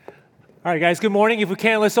All right, guys, good morning. If we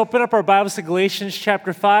can, let's open up our Bibles to Galatians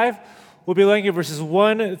chapter 5. We'll be looking at verses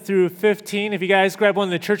 1 through 15. If you guys grab one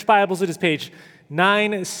of the church Bibles, it is page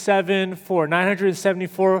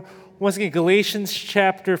 974. Once again, Galatians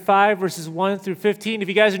chapter 5, verses 1 through 15. If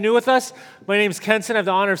you guys are new with us, my name is Kenson. I have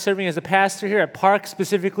the honor of serving as a pastor here at Park,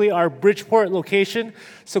 specifically our Bridgeport location.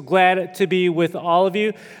 So glad to be with all of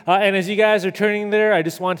you. And as you guys are turning there, I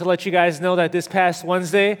just want to let you guys know that this past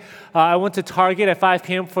Wednesday, I went to Target at 5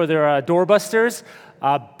 p.m. for their doorbusters.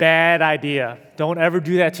 Bad idea. Don't ever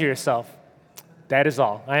do that to yourself. That is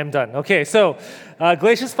all. I am done. Okay, so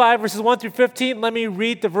Galatians 5, verses 1 through 15. Let me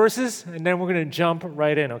read the verses, and then we're going to jump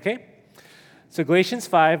right in, okay? So Galatians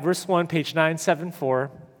 5, verse 1, page 974.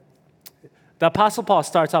 The Apostle Paul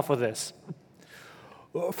starts off with this.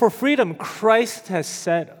 For freedom, Christ has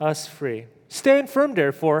set us free. Stand firm,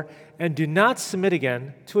 therefore, and do not submit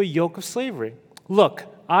again to a yoke of slavery. Look,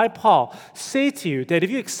 I, Paul, say to you that if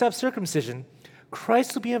you accept circumcision,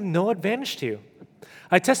 Christ will be of no advantage to you.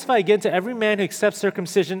 I testify again to every man who accepts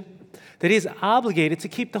circumcision that he is obligated to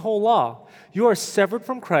keep the whole law. You are severed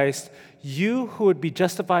from Christ. You who would be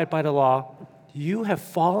justified by the law, you have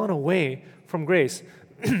fallen away from grace.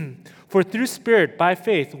 For through Spirit, by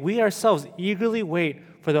faith, we ourselves eagerly wait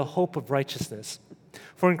for the hope of righteousness.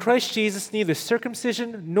 For in Christ Jesus, neither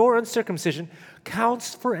circumcision nor uncircumcision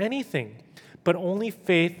counts for anything, but only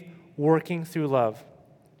faith working through love.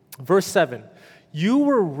 Verse 7, you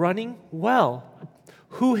were running well.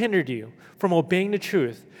 Who hindered you from obeying the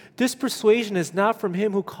truth? This persuasion is not from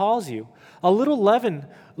him who calls you. A little leaven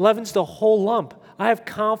leavens the whole lump. I have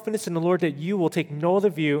confidence in the Lord that you will take no other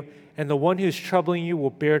view, and the one who is troubling you will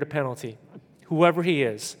bear the penalty, whoever he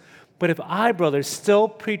is. But if I, brothers, still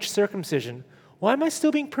preach circumcision, why am I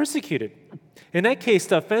still being persecuted? In that case,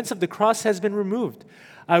 the offense of the cross has been removed.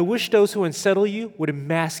 I wish those who unsettle you would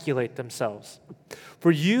emasculate themselves.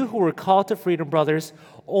 For you who were called to freedom, brothers,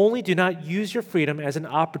 only do not use your freedom as an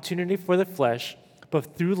opportunity for the flesh,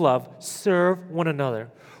 but through love serve one another.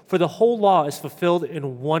 For the whole law is fulfilled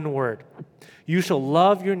in one word. You shall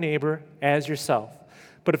love your neighbor as yourself.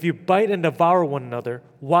 But if you bite and devour one another,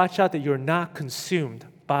 watch out that you are not consumed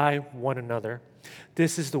by one another.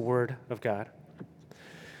 This is the word of God.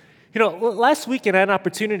 You know, last weekend I had an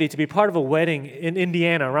opportunity to be part of a wedding in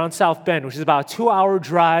Indiana around South Bend, which is about a 2-hour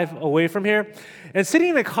drive away from here. And sitting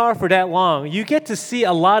in a car for that long, you get to see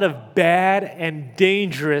a lot of bad and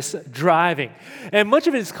dangerous driving. And much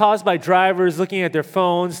of it is caused by drivers looking at their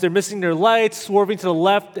phones, they're missing their lights, swerving to the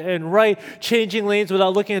left and right, changing lanes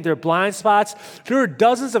without looking at their blind spots. There were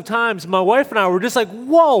dozens of times my wife and I were just like,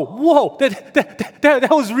 whoa, that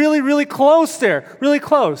was really, really close there, really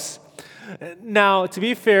close. Now, to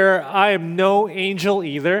be fair, I am no angel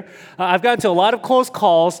either. I've gotten to a lot of close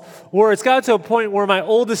calls where it's gotten to a point where my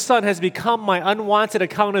oldest son has become my unwanted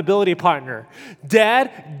accountability partner.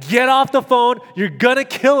 Dad, get off the phone. You're going to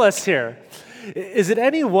kill us here. Is it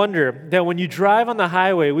any wonder that when you drive on the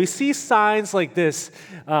highway, we see signs like this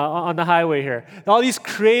on the highway here, all these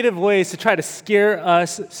creative ways to try to scare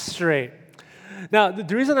us straight. Now,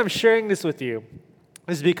 the reason I'm sharing this with you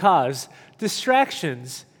is because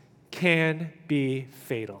distractions can be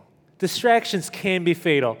fatal. Distractions can be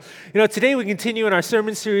fatal. You know, today we continue in our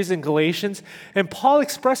sermon series in Galatians, and Paul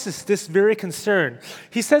expresses this very concern.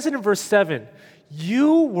 He says it in verse 7,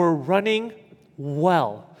 you were running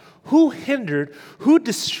well. Who hindered, who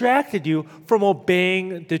distracted you from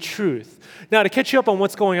obeying the truth? Now, to catch you up on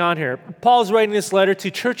what's going on here, Paul's writing this letter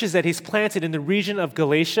to churches that he's planted in the region of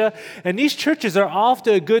Galatia, and these churches are off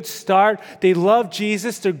to a good start. They love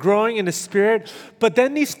Jesus, they're growing in the Spirit, but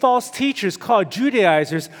then these false teachers called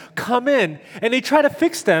Judaizers come in, and they try to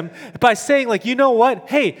fix them by saying, like, you know what?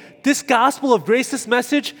 Hey, this gospel of grace, this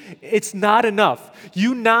message, it's not enough.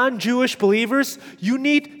 You non-Jewish believers, you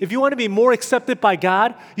need, if you want to be more accepted by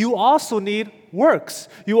God, you also need works.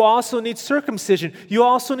 You also need circumcision. You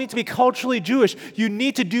also need to be culturally Jewish. You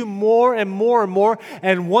need to do more and more and more.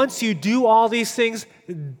 And once you do all these things,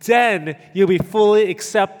 then you'll be fully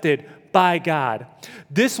accepted by God.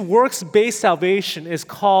 This works-based salvation is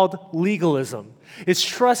called legalism. It's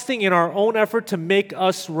trusting in our own effort to make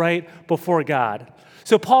us right before God.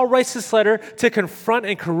 So Paul writes this letter to confront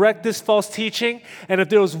and correct this false teaching. And if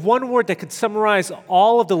there was one word that could summarize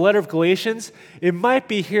all of the letter of Galatians, it might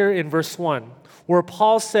be here in verse 1, where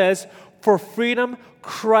Paul says, for freedom,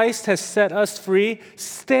 Christ has set us free.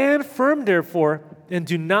 Stand firm, therefore, and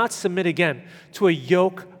do not submit again to a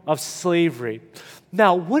yoke of slavery.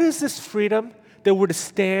 Now, what is this freedom that we're to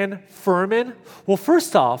stand firm in? Well,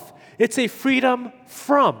 first off, it's a freedom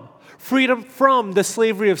from the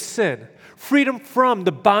slavery of sin. freedom from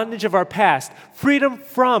the bondage of our past, freedom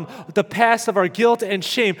from the past of our guilt and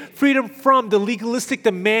shame, freedom from the legalistic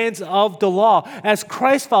demands of the law. As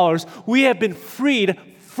Christ followers, we have been freed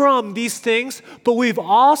from these things, but we've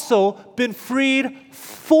also been freed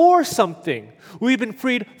for something. We've been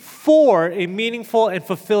freed for a meaningful and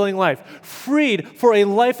fulfilling life, freed for a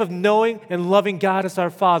life of knowing and loving God as our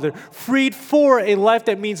Father, freed for a life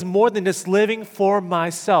that means more than just living for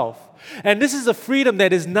myself. And this is a freedom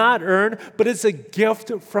that is not earned, but it's a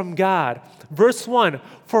gift from God. Verse 1,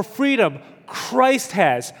 for freedom, Christ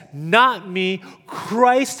has, not me,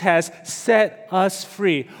 Christ has set us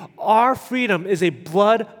free. Our freedom is a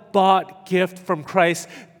blood-bought gift from Christ.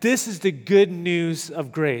 This is the good news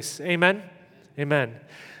of grace. Amen? Amen.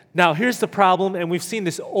 Now, here's the problem, and we've seen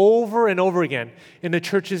this over and over again in the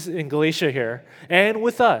churches in Galatia here, and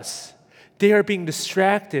with us. They are being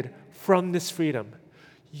distracted from this freedom.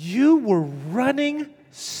 You were running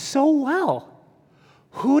so well.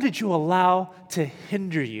 Who did you allow to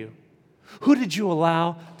hinder you? Who did you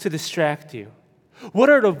allow to distract you? What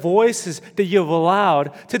are the voices that you have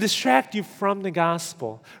allowed to distract you from the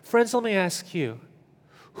gospel? Friends, let me ask you,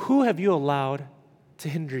 who have you allowed to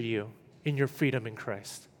hinder you in your freedom in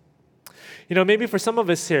Christ? You know, maybe for some of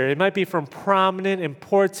us here, it might be from prominent,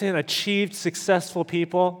 important, achieved, successful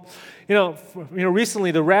people. You know,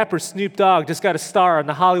 recently the rapper Snoop Dogg just got a star on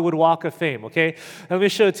the Hollywood Walk of Fame, okay? Let me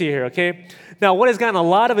show it to you here, okay? Now, what has gotten a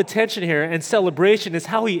lot of attention here and celebration is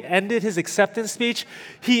how he ended his acceptance speech.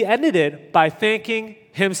 He ended it by thanking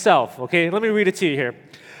himself, okay? Let me read it to you here.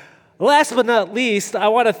 Last but not least, I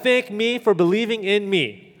want to thank me for believing in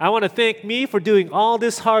me. I want to thank me for doing all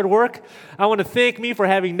this hard work. I want to thank me for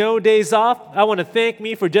having no days off. I want to thank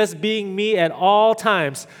me for just being me at all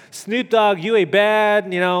times. Snoop Dogg, you a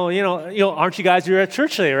bad, aren't you guys? You're at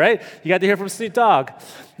church today, right? You got to hear from Snoop Dogg.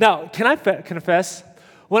 Now, can I confess?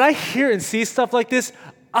 When I hear and see stuff like this,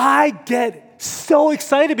 I get so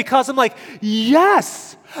excited because I'm like,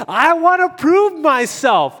 yes, I want to prove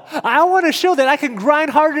myself. I want to show that I can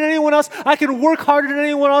grind harder than anyone else. I can work harder than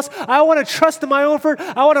anyone else. I want to trust in my own effort.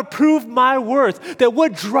 I want to prove my worth. That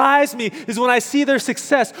what drives me is when I see their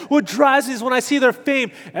success. What drives me is when I see their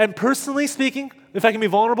fame. And personally speaking, if I can be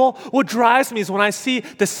vulnerable, what drives me is when I see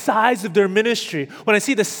the size of their ministry, when I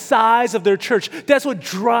see the size of their church. That's what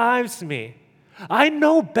drives me. I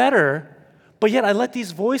know better, but yet I let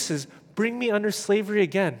these voices bring me under slavery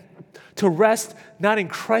again, to rest not in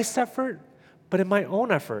Christ's effort, but in my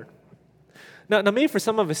own effort. Now, maybe for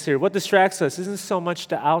some of us here, what distracts us isn't so much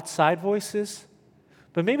the outside voices,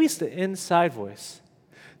 but maybe it's the inside voice.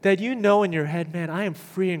 That you know in your head, man, I am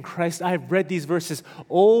free in Christ. I have read these verses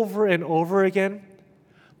over and over again,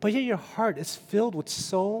 but yet your heart is filled with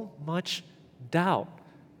so much doubt.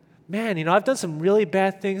 Man, I've done some really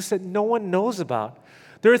bad things that no one knows about.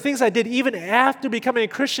 There are things I did even after becoming a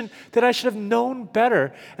Christian that I should have known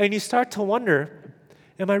better. And you start to wonder,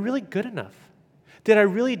 am I really good enough? Did I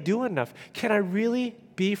really do enough? Can I really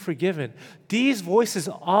be forgiven? These voices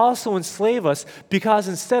also enslave us because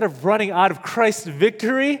instead of running out of Christ's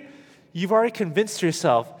victory, you've already convinced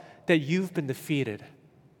yourself that you've been defeated.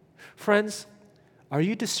 Friends, are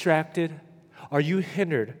you distracted? Are you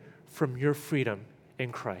hindered from your freedom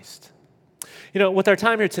in Christ? With our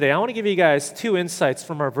time here today, I want to give you guys two insights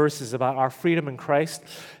from our verses about our freedom in Christ.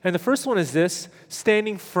 And the first one is this,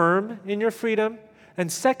 standing firm in your freedom. And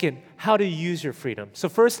second, how to use your freedom. So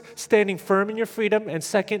first, standing firm in your freedom. And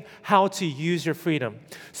second, how to use your freedom.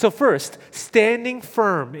 So first, standing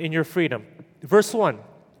firm in your freedom. Verse 1,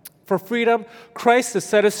 for freedom, Christ has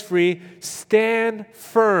set us free. Stand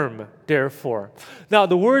firm, therefore. Now,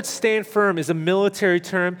 the word stand firm is a military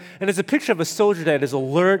term, and it's a picture of a soldier that is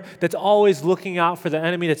alert, that's always looking out for the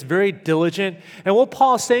enemy, that's very diligent. And what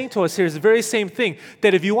Paul is saying to us here is the very same thing,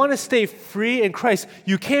 that if you want to stay free in Christ,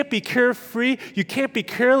 you can't be carefree, you can't be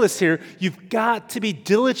careless here. You've got to be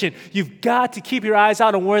diligent. You've got to keep your eyes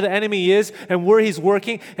out on where the enemy is and where he's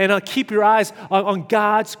working, and keep your eyes on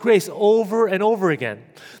God's grace over and over again.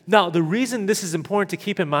 Now, the reason this is important to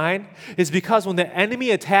keep in mind is because when the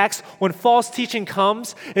enemy attacks, when false teaching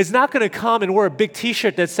comes, it's not going to come and wear a big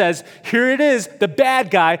t-shirt that says, here it is, the bad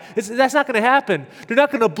guy. That's not going to happen. They're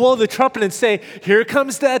not going to blow the trumpet and say, here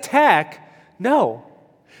comes the attack. No.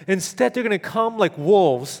 Instead, they're going to come like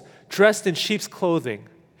wolves dressed in sheep's clothing.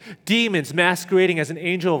 Demons masquerading as an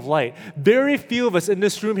angel of light. Very few of us in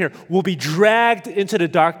this room here will be dragged into the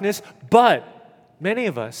darkness, but many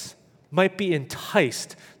of us might be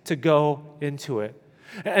enticed to go into it.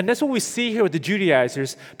 And that's what we see here with the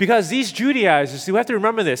Judaizers, because these Judaizers, you have to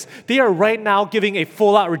remember this, they are right now giving a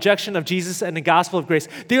full-out rejection of Jesus and the gospel of grace.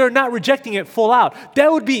 They are not rejecting it full out.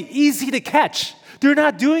 That would be easy to catch. They're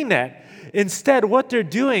not doing that. Instead, what they're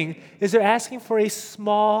doing is they're asking for a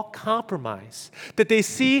small compromise. That they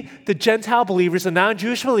see the Gentile believers, the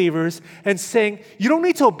non-Jewish believers, and saying, you don't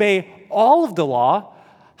need to obey all of the law.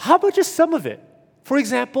 How about just some of it? For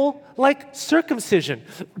example, like circumcision.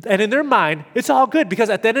 And in their mind, it's all good because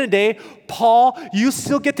at the end of the day, Paul, you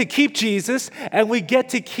still get to keep Jesus and we get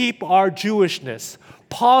to keep our Jewishness.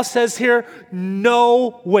 Paul says here,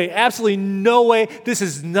 no way, absolutely no way, this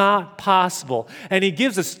is not possible. And he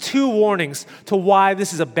gives us two warnings to why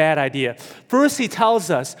this is a bad idea. First, he tells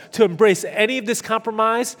us to embrace any of this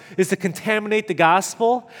compromise is to contaminate the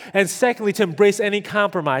gospel. And secondly, to embrace any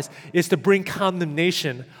compromise is to bring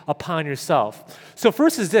condemnation upon yourself. So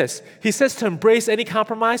first is this, he says to embrace any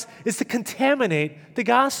compromise is to contaminate the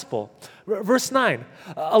gospel. Verse 9,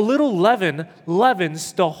 a little leaven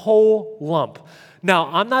leavens the whole lump.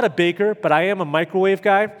 Now, I'm not a baker, but I am a microwave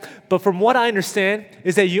guy. But from what I understand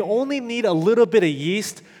is that you only need a little bit of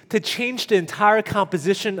yeast to change the entire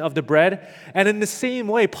composition of the bread. And in the same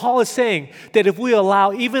way, Paul is saying that if we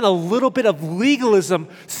allow even a little bit of legalism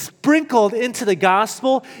sprinkled into the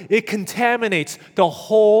gospel, it contaminates the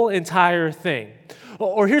whole entire thing.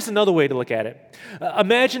 Or here's another way to look at it.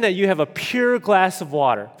 Imagine that you have a pure glass of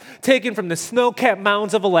water taken from the snow-capped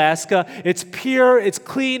mountains of Alaska. It's pure, it's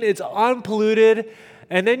clean, it's unpolluted,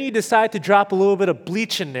 and then you decide to drop a little bit of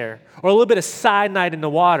bleach in there or a little bit of cyanide in the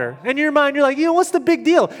water. And in your mind, you're like, what's the big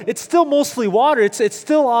deal? It's still mostly water. It's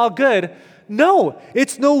still all good. No,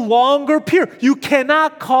 it's no longer pure. You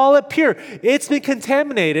cannot call it pure. It's been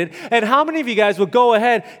contaminated. And how many of you guys would go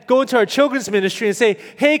into our children's ministry and say,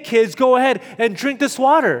 hey kids, go ahead and drink this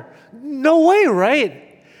water? No way,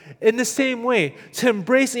 right? In the same way, to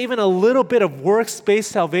embrace even a little bit of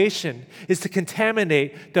works-based salvation is to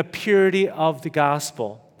contaminate the purity of the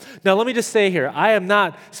gospel. Now, let me just say here,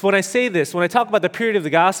 when I say this, when I talk about the purity of the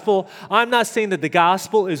gospel, I'm not saying that the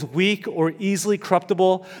gospel is weak or easily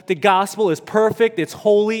corruptible. The gospel is perfect, it's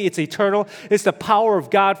holy, it's eternal. It's the power of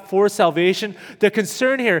God for salvation. The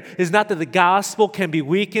concern here is not that the gospel can be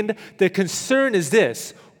weakened. The concern is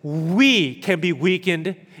this: we can be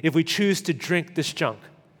weakened if we choose to drink this junk.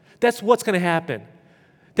 That's what's going to happen.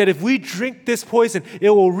 That if we drink this poison, it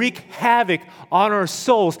will wreak havoc on our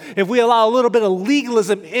souls. If we allow a little bit of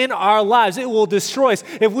legalism in our lives, it will destroy us.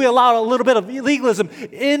 If we allow a little bit of legalism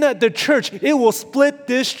in the church, it will split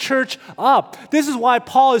this church up. This is why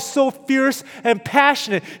Paul is so fierce and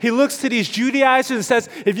passionate. He looks to these Judaizers and says,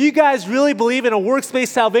 if you guys really believe in a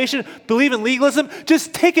works-based salvation, believe in legalism,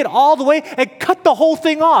 just take it all the way and cut the whole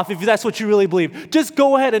thing off if that's what you really believe. Just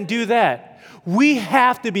go ahead and do that. We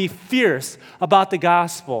have to be fierce about the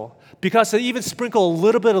gospel because to even sprinkle a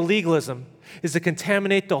little bit of legalism is to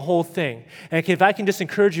contaminate the whole thing. And if I can just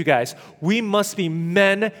encourage you guys, we must be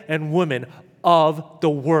men and women of the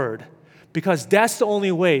word because that's the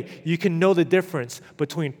only way you can know the difference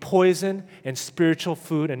between poison and spiritual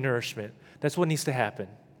food and nourishment. That's what needs to happen.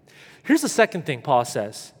 Here's the second thing Paul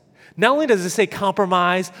says. Not only does it say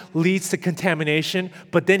compromise leads to contamination,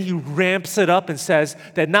 but then he ramps it up and says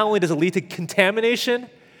that not only does it lead to contamination,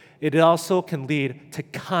 it also can lead to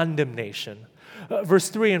condemnation. Verse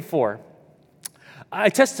 3 and 4. I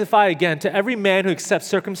testify again to every man who accepts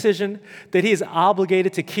circumcision that he is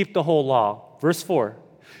obligated to keep the whole law. Verse 4.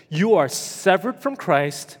 You are severed from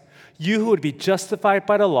Christ, you who would be justified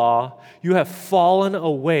by the law, you have fallen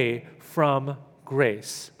away from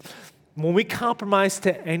grace. When we compromise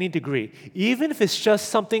to any degree, even if it's just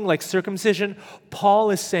something like circumcision,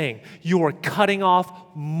 Paul is saying you are cutting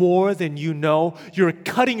off more than you know. You're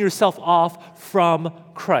cutting yourself off from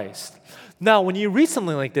Christ. Now, when you read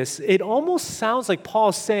something like this, it almost sounds like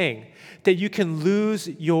Paul's saying that you can lose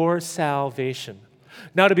your salvation.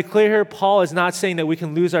 Now, to be clear here, Paul is not saying that we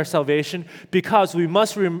can lose our salvation because we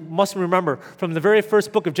must remember from the very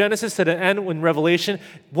first book of Genesis to the end in Revelation,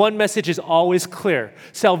 one message is always clear.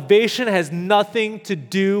 Salvation has nothing to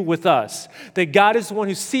do with us. That God is the one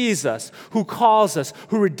who sees us, who calls us,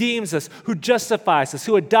 who redeems us, who justifies us,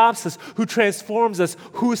 who adopts us, who transforms us,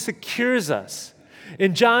 who secures us.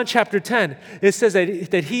 In John chapter 10, it says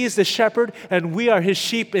that he is the shepherd and we are his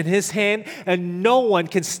sheep in his hand and no one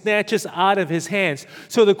can snatch us out of his hands.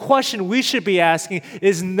 So the question we should be asking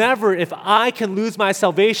is never if I can lose my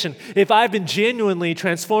salvation, if I've been genuinely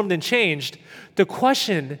transformed and changed. The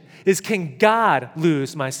question is, can God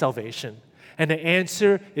lose my salvation? And the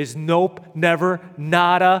answer is nope, never,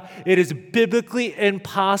 nada. It is biblically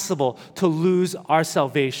impossible to lose our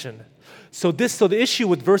salvation. So the issue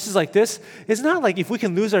with verses like this is not like if we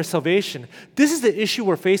can lose our salvation. This is the issue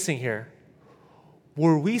we're facing here.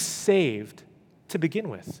 Were we saved to begin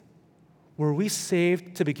with? Were we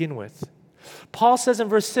saved to begin with? Paul says in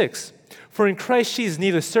verse 6, "For in Christ Jesus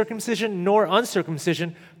neither circumcision nor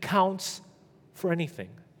uncircumcision counts for anything."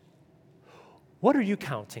 What are you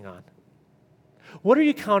counting on? What are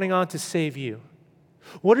you counting on to save you?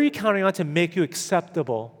 What are you counting on to make you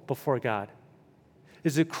acceptable before God?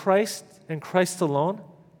 Is it Christ and Christ alone?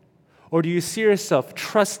 Or do you see yourself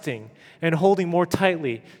trusting and holding more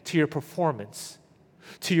tightly to your performance,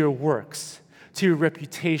 to your works, to your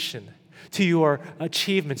reputation, to your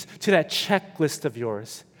achievements, to that checklist of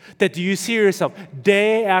yours? That do you see yourself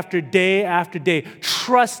day after day after day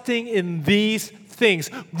trusting in these things,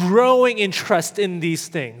 growing in trust in these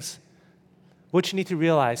things? What you need to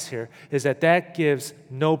realize here is that gives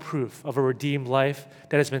no proof of a redeemed life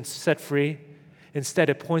that has been set free. Instead,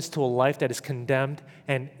 it points to a life that is condemned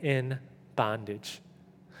and in bondage.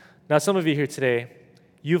 Now, some of you here today,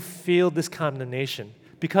 you feel this condemnation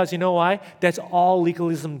because you know why? That's all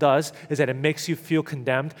legalism does, is that it makes you feel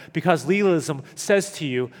condemned, because legalism says to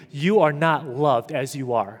you, you are not loved as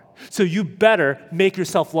you are. So you better make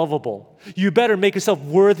yourself lovable. You better make yourself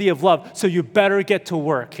worthy of love. So you better get to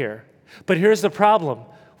work here. But here's the problem.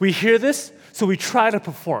 We hear this, so we try to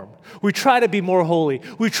perform. We try to be more holy.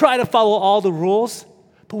 We try to follow all the rules,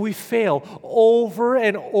 but we fail over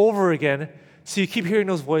and over again. So you keep hearing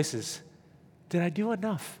those voices. Did I do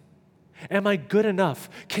enough? Am I good enough?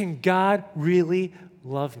 Can God really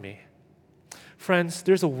love me? Friends,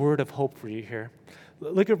 there's a word of hope for you here.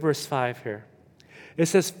 Look at verse 5 here. It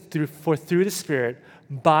says, "For through the Spirit,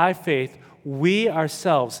 by faith, we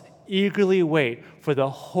ourselves eagerly wait for the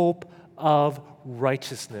hope of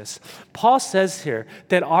righteousness." Paul says here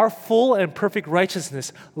that our full and perfect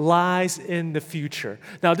righteousness lies in the future.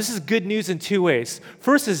 Now, this is good news in two ways.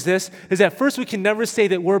 First is that first we can never say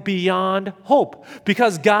that we're beyond hope,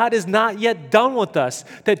 because God is not yet done with us.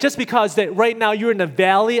 That just because that right now you're in the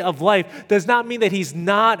valley of life does not mean that he's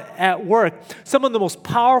not at work. Some of the most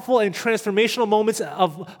powerful and transformational moments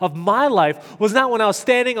of my life was not when I was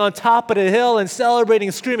standing on top of the hill and celebrating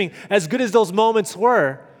and screaming, as good as those moments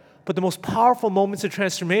were. But the most powerful moments of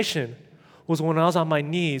transformation was when I was on my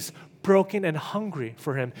knees, broken and hungry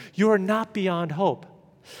for him. You are not beyond hope.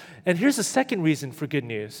 And here's the second reason for good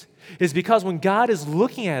news, is because when God is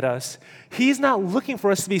looking at us, he's not looking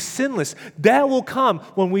for us to be sinless. That will come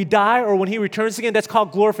when we die or when he returns again. That's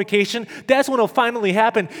called glorification. That's when it'll finally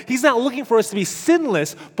happen. He's not looking for us to be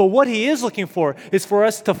sinless, but what he is looking for is for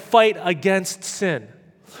us to fight against sin.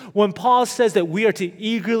 When Paul says that we are to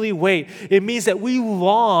eagerly wait, it means that we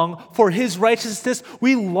long for his righteousness.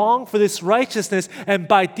 We long for this righteousness. And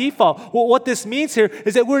by default, what this means here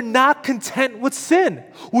is that we're not content with sin.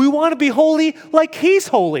 We want to be holy like he's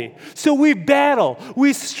holy. So we battle,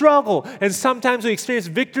 we struggle, and sometimes we experience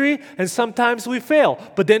victory and sometimes we fail.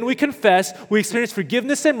 But then we confess, we experience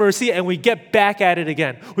forgiveness and mercy, and we get back at it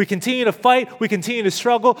again. We continue to fight, we continue to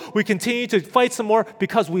struggle, we continue to fight some more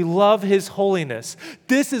because we love his holiness.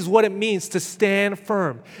 This is what it means to stand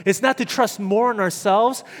firm. It's not to trust more in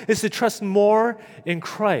ourselves, it's to trust more in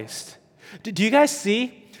Christ. Do you guys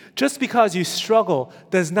see? Just because you struggle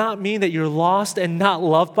does not mean that you're lost and not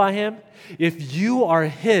loved by him. If you are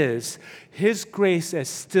his grace is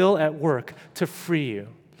still at work to free you.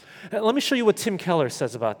 Let me show you what Tim Keller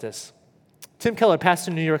says about this. Tim Keller, pastor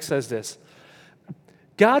in New York, says this: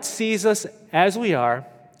 God sees us as we are,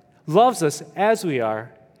 loves us as we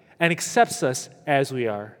are, and accepts us as we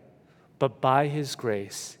are. But by his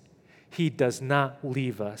grace, he does not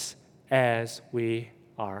leave us as we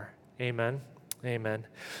are. Amen. Amen.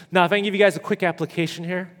 Now, if I can give you guys a quick application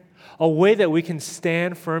here, a way that we can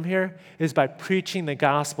stand firm here is by preaching the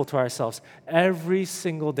gospel to ourselves every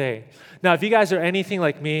single day. Now, if you guys are anything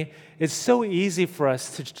like me, it's so easy for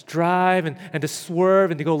us to drive and to swerve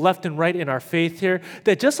and to go left and right in our faith here,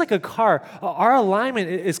 that just like a car, our alignment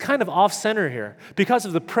is kind of off-center here because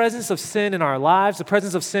of the presence of sin in our lives, the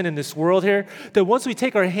presence of sin in this world here, that once we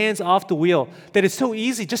take our hands off the wheel, that it's so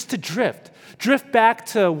easy just to drift back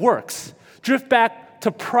to works, drift back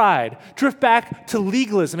to pride, drift back to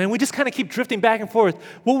legalism, and we just kind of keep drifting back and forth.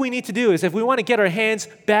 What we need to do is, if we want to get our hands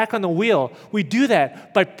back on the wheel, we do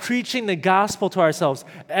that by preaching the gospel to ourselves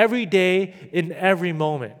every day in every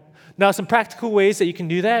moment. Now, some practical ways that you can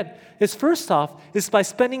do that is, first off, is by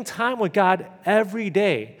spending time with God every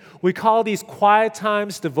day. We call these quiet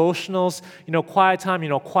times devotionals, quiet time,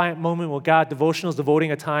 quiet moment with God, devotionals,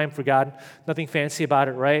 devoting a time for God. Nothing fancy about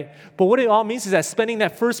it, right? But what it all means is that spending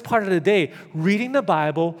that first part of the day reading the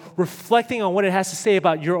Bible, reflecting on what it has to say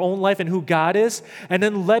about your own life and who God is, and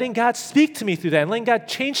then letting God speak to me through that and letting God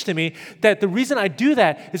change to me, that the reason I do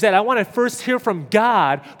that is that I want to first hear from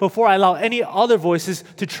God before I allow any other voices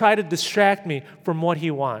to try to distract me from what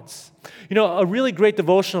he wants. You know, a really great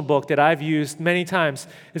devotional book that I've used many times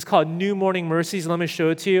is called New Morning Mercies. Let me show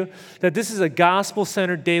it to you. That this is a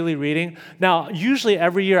gospel-centered daily reading. Now, usually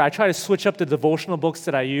every year I try to switch up the devotional books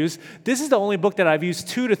that I use. This is the only book that I've used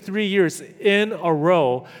 2 to 3 years in a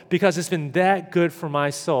row because it's been that good for my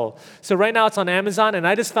soul. So right now it's on Amazon, and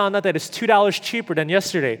I just found out that it's $2 cheaper than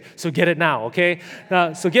yesterday. So get it now, okay?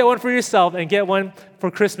 So get one for yourself and get one for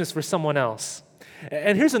Christmas for someone else.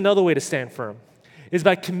 And here's another way to stand firm, is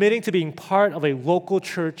by committing to being part of a local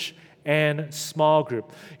church and small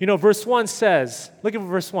group. You know, verse 1 says, look at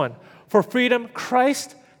verse 1, for freedom,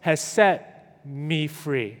 Christ has set me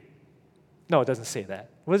free. No, it doesn't say that.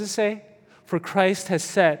 What does it say? For Christ has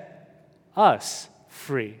set us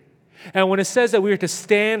free. And when it says that we are to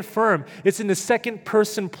stand firm, it's in the second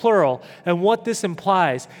person plural. And what this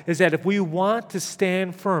implies is that if we want to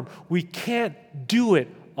stand firm, we can't do it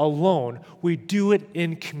alone. We do it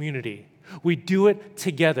in community. We do it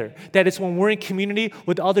together. That is when we're in community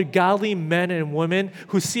with other godly men and women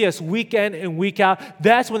who see us week in and week out,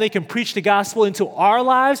 that's when they can preach the gospel into our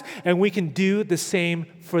lives and we can do the same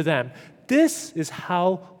for them. This is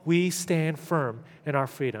how we stand firm in our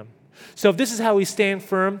freedom. So if this is how we stand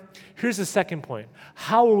firm, here's the second point.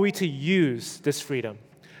 How are we to use this freedom?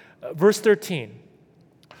 Verse 13.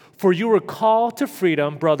 For you were called to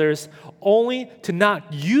freedom, brothers, only to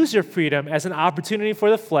not use your freedom as an opportunity for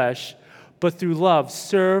the flesh, but through love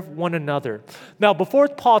serve one another. Now, before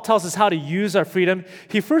Paul tells us how to use our freedom,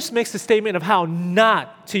 he first makes a statement of how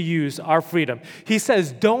not to use our freedom. He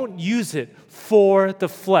says, don't use it for the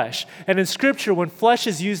flesh. And in Scripture, when flesh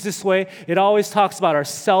is used this way, it always talks about our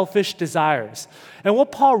selfish desires. And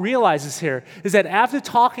what Paul realizes here is that after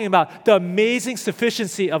talking about the amazing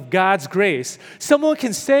sufficiency of God's grace, someone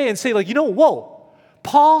can say, like, you know, whoa,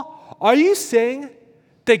 Paul, are you saying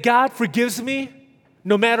that God forgives me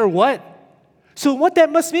no matter what? So what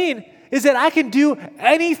that must mean is that I can do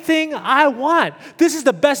anything I want. This is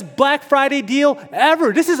the best Black Friday deal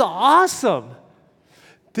ever. This is awesome.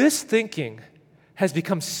 This thinking has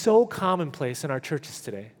become so commonplace in our churches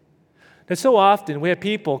today. That so often we have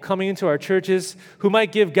people coming into our churches who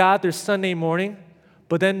might give God their Sunday morning,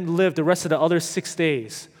 but then live the rest of the other 6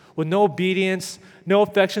 days with no obedience, no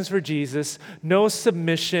affections for Jesus, no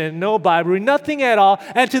submission, no Bible, nothing at all.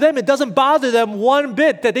 And to them, it doesn't bother them one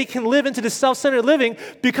bit that they can live into this self-centered living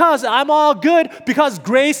because I'm all good, because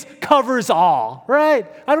grace covers all, right?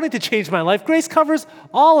 I don't need to change my life. Grace covers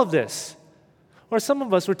all of this. Or some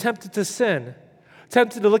of us were tempted to sin,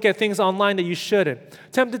 tempted to look at things online that you shouldn't,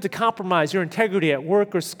 tempted to compromise your integrity at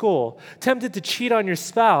work or school, tempted to cheat on your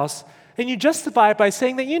spouse, and you justify it by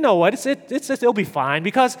saying that, you know what, it'll be fine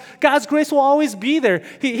because God's grace will always be there.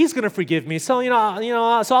 He's going to forgive me. So,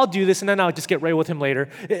 so I'll do this and then I'll just get right with him later.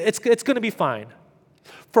 It's going to be fine.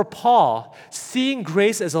 For Paul, seeing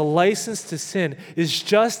grace as a license to sin is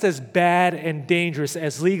just as bad and dangerous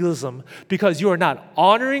as legalism because you are not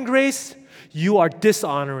honoring grace, you are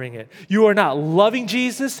dishonoring it. You are not loving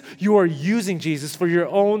Jesus, you are using Jesus for your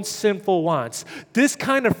own sinful wants. This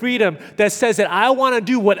kind of freedom that says that I want to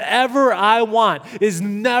do whatever I want is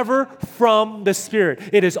never from the Spirit.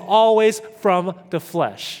 It is always from the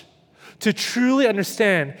flesh. To truly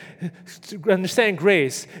understand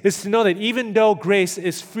grace is to know that even though grace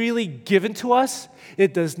is freely given to us,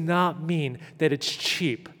 it does not mean that it's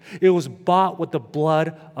cheap. It was bought with the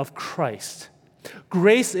blood of Christ.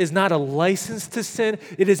 Grace is not a license to sin,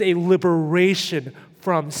 it is a liberation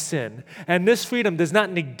from sin. And this freedom does not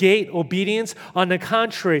negate obedience. On the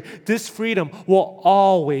contrary, this freedom will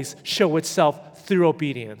always show itself through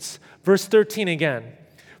obedience. Verse 13 again.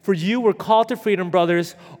 For you were called to freedom,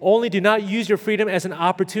 brothers, only do not use your freedom as an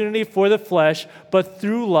opportunity for the flesh, but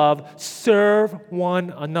through love, serve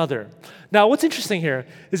one another. Now, what's interesting here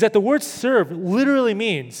is that the word serve literally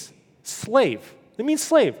means slave. It means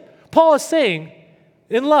slave. Paul is saying,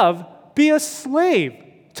 in love, be a slave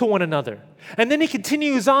to one another. And then he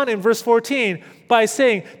continues on in verse 14 by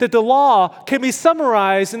saying that the law can be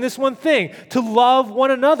summarized in this one thing, to love one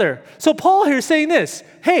another. So Paul here is saying this,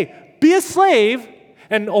 hey, be a slave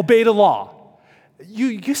and obey the law.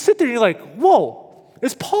 You sit there and you're like, whoa,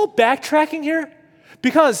 is Paul backtracking here?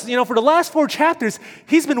 Because, for the last 4 chapters,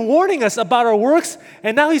 he's been warning us about our works,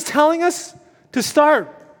 and now he's telling us to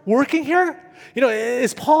start working here?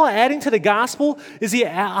 Is Paul adding to the gospel? Is he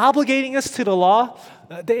obligating us to the law?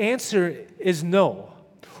 The answer is no.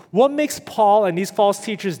 What makes Paul and these false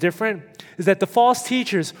teachers different is that the false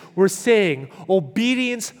teachers were saying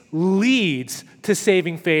obedience leads to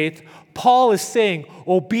saving faith. Paul is saying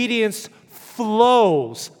obedience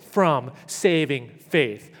flows from saving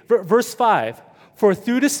faith. Verse 5, for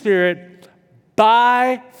through the Spirit,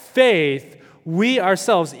 by faith, we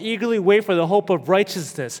ourselves eagerly wait for the hope of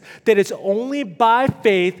righteousness, that it's only by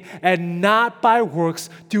faith and not by works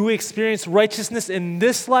do we experience righteousness in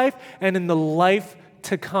this life and in the life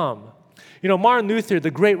to come. Martin Luther,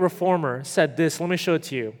 the great reformer, said this. Let me show it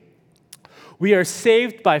to you. We are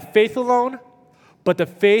saved by faith alone, but the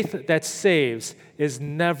faith that saves is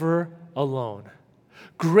never alone.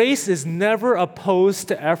 Grace is never opposed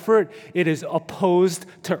to effort. It is opposed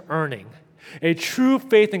to earning. A true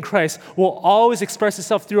faith in Christ will always express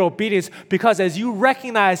itself through obedience, because as you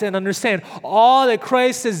recognize and understand all that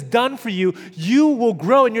Christ has done for you, you will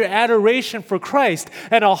grow in your adoration for Christ.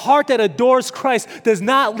 And a heart that adores Christ does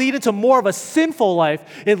not lead into more of a sinful life.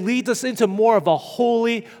 It leads us into more of a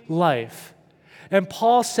holy life. And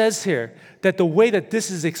Paul says here that the way that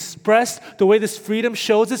this is expressed, the way this freedom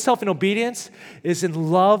shows itself in obedience, is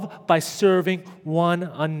in love by serving one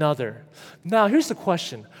another. Now, here's the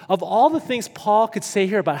question. Of all the things Paul could say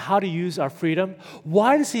here about how to use our freedom,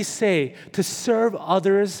 why does he say to serve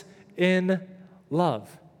others in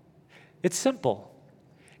love? It's simple.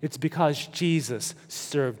 It's because Jesus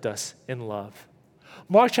served us in love.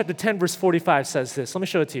 Mark chapter 10, verse 45 says this. Let me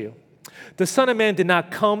show it to you. The Son of Man did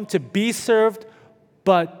not come to be served,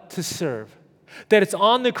 but to serve. That it's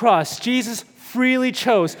on the cross, Jesus freely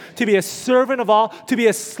chose to be a servant of all, to be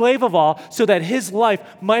a slave of all, so that his life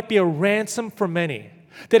might be a ransom for many.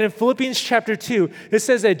 That in Philippians chapter 2, it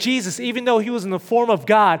says that Jesus, even though he was in the form of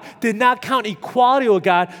God, did not count equality with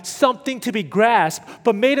God something to be grasped,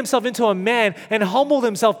 but made himself into a man and humbled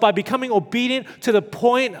himself by becoming obedient to the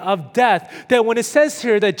point of death. That when it says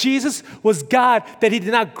here that Jesus was God, that he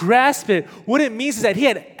did not grasp it, what it means is that he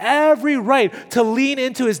had every right to lean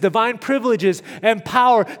into his divine privileges and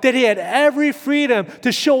power, that he had every freedom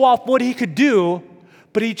to show off what he could do,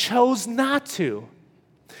 but he chose not to.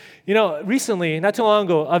 Recently, not too long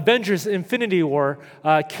ago, Avengers Infinity War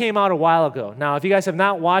came out a while ago. Now, if you guys have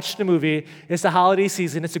not watched the movie, it's the holiday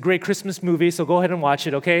season. It's a great Christmas movie, so go ahead and watch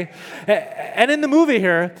it, okay? And in the movie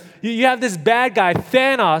here, you have this bad guy,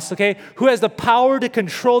 Thanos, okay, who has the power to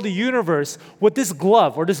control the universe with this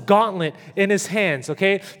glove or this gauntlet in his hands,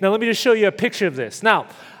 okay? Now, let me just show you a picture of this. Now,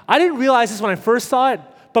 I didn't realize this when I first saw it,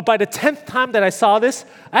 but by the 10th time that I saw this,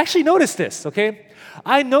 I actually noticed this, okay?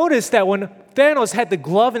 I noticed that when Thanos had the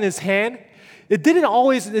glove in his hand, it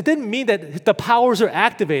didn't mean that the powers are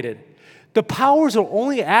activated. The powers are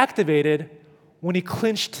only activated when he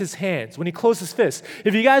clenched his hands, when he closed his fists.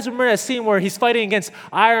 If you guys remember that scene where he's fighting against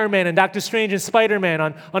Iron Man and Doctor Strange and Spider-Man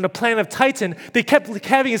on the planet of Titan, they kept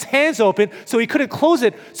having his hands open so he couldn't close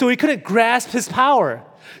it, so he couldn't grasp his power.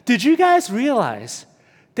 Did you guys realize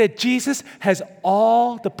that Jesus has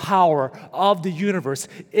all the power of the universe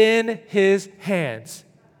in his hands?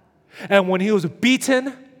 And when he was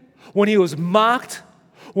beaten, when he was mocked,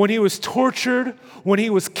 when he was tortured, when he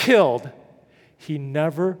was killed, he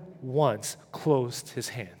never once closed his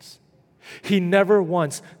hands. He never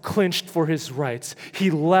once clenched for his rights. He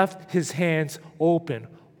left his hands open.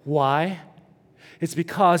 Why? It's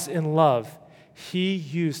because in love, he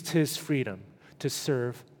used his freedom to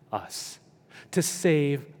serve us, to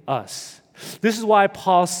save us. This is why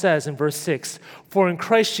Paul says in verse 6, "For in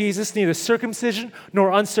Christ Jesus neither circumcision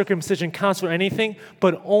nor uncircumcision counts for anything,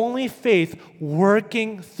 but only faith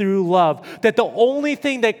working through love." That the only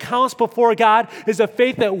thing that counts before God is a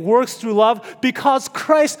faith that works through love, because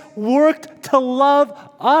Christ worked to love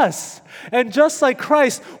us. And just like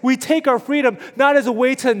Christ, we take our freedom not as a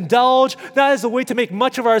way to indulge, not as a way to make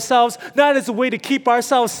much of ourselves, not as a way to keep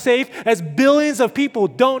ourselves safe. As billions of people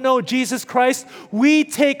don't know Jesus Christ, we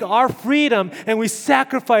take our freedom and we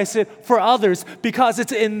sacrifice it for others, because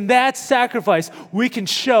it's in that sacrifice we can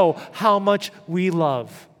show how much we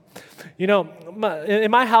love.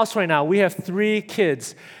 In my house right now, we have 3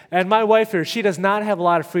 kids. And my wife here, she does not have a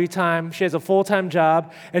lot of free time. She has a full-time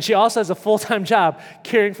job, and she also has a full-time job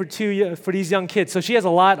caring for these young kids. So she has a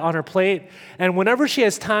lot on her plate. And whenever she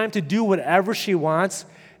has time to do whatever she wants,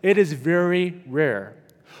 it is very rare.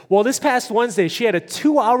 Well, this past Wednesday, she had a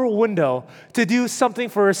 2-hour window to do something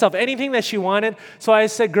for herself, anything that she wanted. So I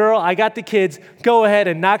said, "Girl, I got the kids. Go ahead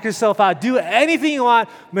and knock yourself out. Do anything you want.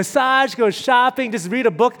 Massage, go shopping, just read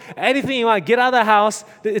a book, anything you want. Get out of the house.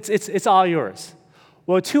 It's all yours."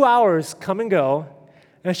 Well, 2 hours come and go,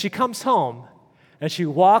 and she comes home, and she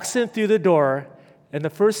walks in through the door, and the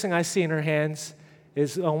first thing I see in her hands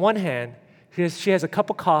is, on one hand, she has a cup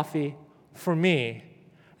of coffee for me,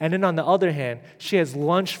 and then on the other hand, she has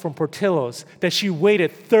lunch from Portillo's that she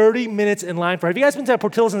waited 30 minutes in line for. Have you guys been to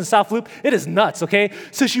Portillo's in the South Loop? It is nuts, okay?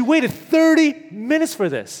 So she waited 30 minutes for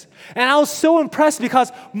this. And I was so impressed,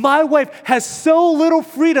 because my wife has so little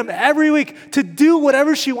freedom every week to do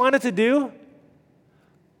whatever she wanted to do.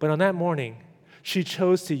 But on that morning, She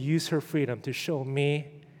chose to use her freedom to show me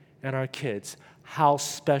and our kids how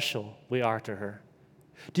special we are to her.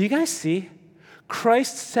 Do you guys see?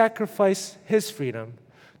 Christ sacrificed his freedom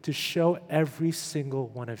to show every single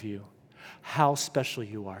one of you how special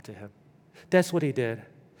you are to him. That's what he did.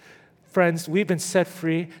 Friends, we've been set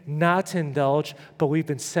free not to indulge, but we've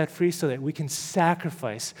been set free so that we can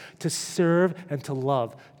sacrifice, to serve, and to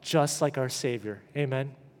love, just like our Savior.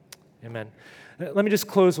 Amen? Amen. Let me just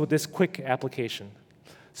close with this quick application.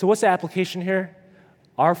 So what's the application here?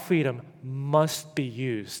 Our freedom must be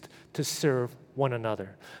used to serve one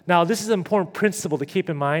another. Now, this is an important principle to keep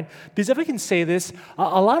in mind, because if I can say this,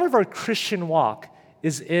 a lot of our Christian walk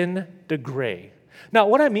is in the gray. Now,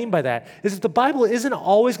 what I mean by that is that the Bible isn't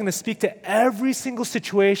always going to speak to every single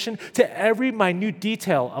situation, to every minute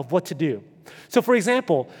detail of what to do. So, for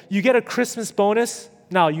example, you get a Christmas bonus.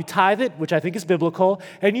 Now, you tithe it, which I think is biblical,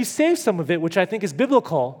 and you save some of it, which I think is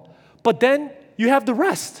biblical, but then you have the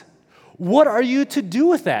rest. What are you to do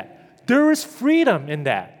with that? There is freedom in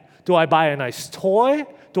that. Do I buy a nice toy?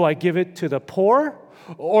 Do I give it to the poor?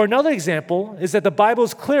 Or another example is that the Bible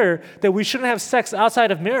is clear that we shouldn't have sex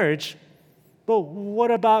outside of marriage. But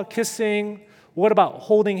what about kissing? What about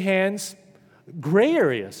holding hands? Gray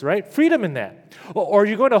areas, right? Freedom in that. Or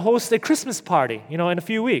you're going to host a Christmas party, in a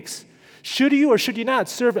few weeks. Should you or should you not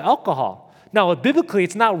serve alcohol? Now, biblically,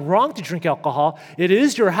 it's not wrong to drink alcohol. It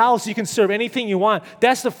is your house. You can serve anything you want.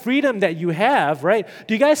 That's the freedom that you have, right?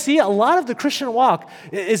 Do you guys see? A lot of the Christian walk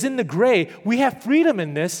is in the gray. We have freedom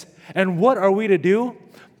in this. And what are we to do?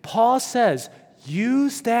 Paul says,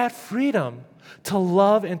 use that freedom to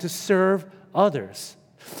love and to serve others.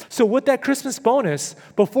 So with that Christmas bonus,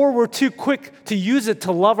 before we're too quick to use it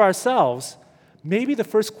to love ourselves, maybe the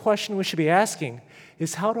first question we should be asking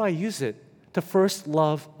is, how do I use it to first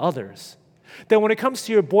love others? Then when it comes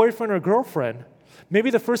to your boyfriend or girlfriend, maybe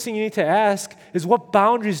the first thing you need to ask is, what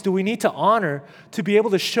boundaries do we need to honor to be able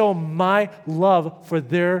to show my love for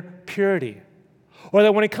their purity? Or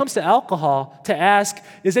that when it comes to alcohol, to ask,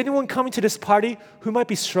 is anyone coming to this party who might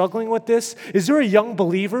be struggling with this? Is there a young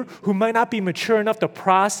believer who might not be mature enough to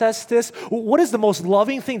process this? What is the most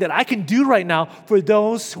loving thing that I can do right now for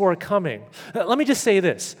those who are coming? Let me just say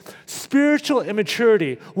this. Spiritual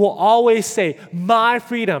immaturity will always say, my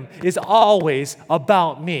freedom is always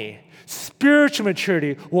about me. Spiritual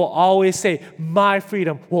maturity will always say, my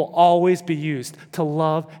freedom will always be used to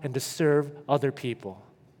love and to serve other people.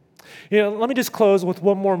 Let me just close with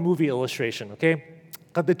one more movie illustration, okay?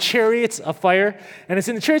 The Chariots of Fire. And it's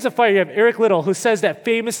in the Chariots of Fire, you have Eric Liddell, who says that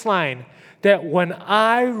famous line that when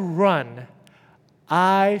I run,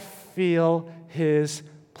 I feel his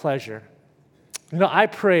pleasure. I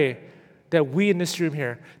pray that we in this room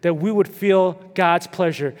here, that we would feel God's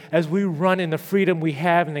pleasure as we run in the freedom we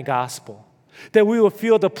have in the gospel. That we will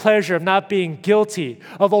feel the pleasure of not being guilty,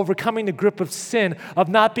 of overcoming the grip of sin, of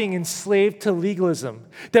not being enslaved to legalism.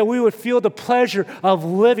 That we would feel the pleasure of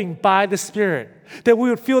living by the Spirit. That we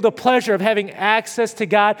would feel the pleasure of having access to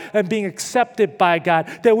God and being accepted by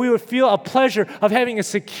God. That we would feel a pleasure of having a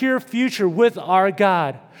secure future with our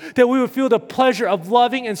God. That we would feel the pleasure of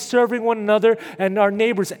loving and serving one another and our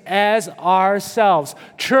neighbors as ourselves.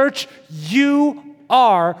 Church, you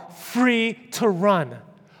are free to run.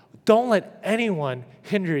 Don't let anyone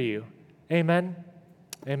hinder you. Amen?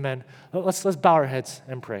 Amen. Let's bow our heads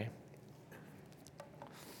and pray.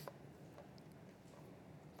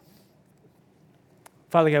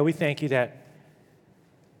 Father God, we thank you that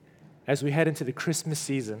as we head into the Christmas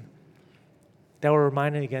season, that we're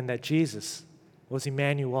reminded again that Jesus was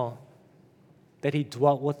Emmanuel, that he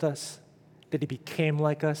dwelt with us, that he became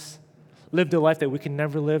like us, lived a life that we can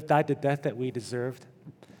never live, died the death that we deserved.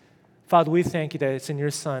 Father, we thank you that it's in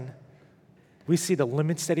your Son. We see the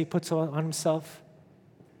limits that he puts on himself.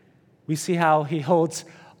 We see how he holds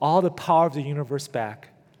all the power of the universe back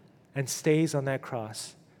and stays on that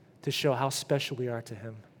cross to show how special we are to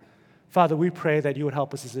him. Father, we pray that you would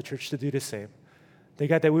help us as a church to do the same. That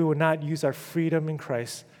God, that we would not use our freedom in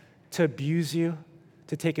Christ to abuse you,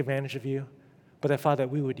 to take advantage of you, but that, Father, that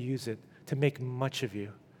we would use it to make much of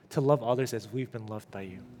you, to love others as we've been loved by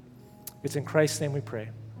you. It's in Christ's name we pray.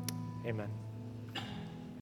 Amen.